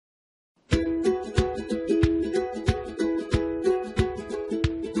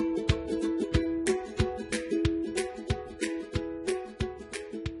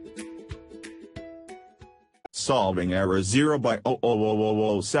solving error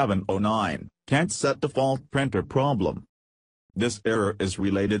 0x00000709, can't set default printer problem. This error is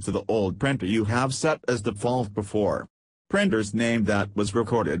related to the old printer you have set as default before. Printer's name that was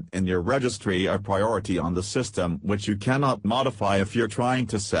recorded in your registry are priority on the system, which you cannot modify if you're trying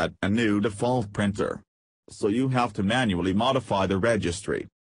to set a new default printer. So you have to manually modify the registry.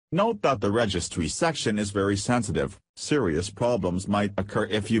 Note that the registry section is very sensitive. Serious problems might occur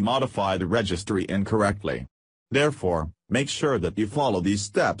if you modify the registry incorrectly. Therefore, make sure that you follow these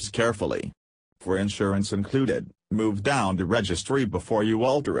steps carefully. For insurance included, move down the registry before you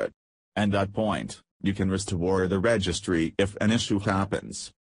alter it. At that point, you can restore the registry if an issue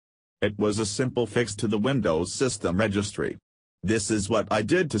happens. It was a simple fix to the Windows system registry. This is what I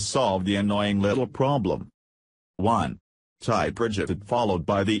did to solve the annoying little problem. 1. Type rigid followed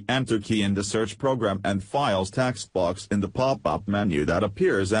by the Enter key in the search program and Files text box in the pop-up menu that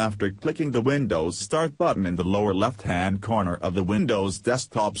appears after clicking the Windows Start button in the lower left-hand corner of the Windows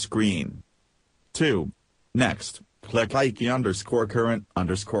desktop screen. 2. Next, click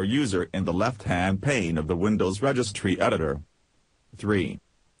IKEY_current_user in the left-hand pane of the Windows Registry Editor. 3.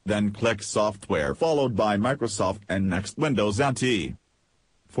 Then click Software followed by Microsoft and next Windows NT.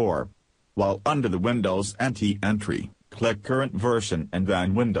 4. While under the Windows NT entry, click Current Version and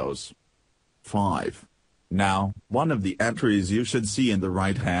then Windows. 5. Now, one of the entries you should see in the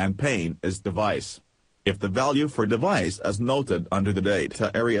right-hand pane is Device. If the value for device as noted under the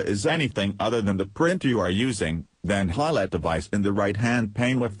data area is anything other than the printer you are using, then highlight device in the right-hand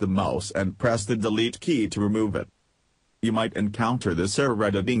pane with the mouse and press the delete key to remove it. You might encounter this error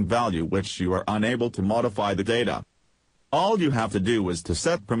editing value which you are unable to modify the data. All you have to do is to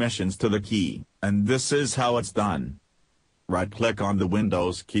set permissions to the key, and this is how it's done. Right-click on the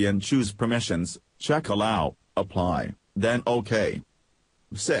Windows key and choose Permissions, check Allow, Apply, then OK.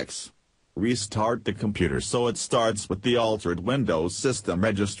 6. Restart the computer so it starts with the altered Windows system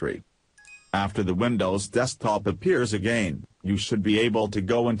registry. After the Windows desktop appears again, you should be able to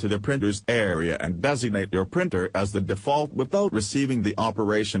go into the printers area and designate your printer as the default without receiving the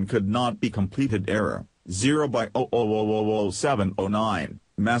operation could not be completed error, 0x00000709,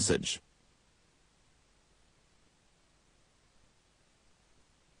 message.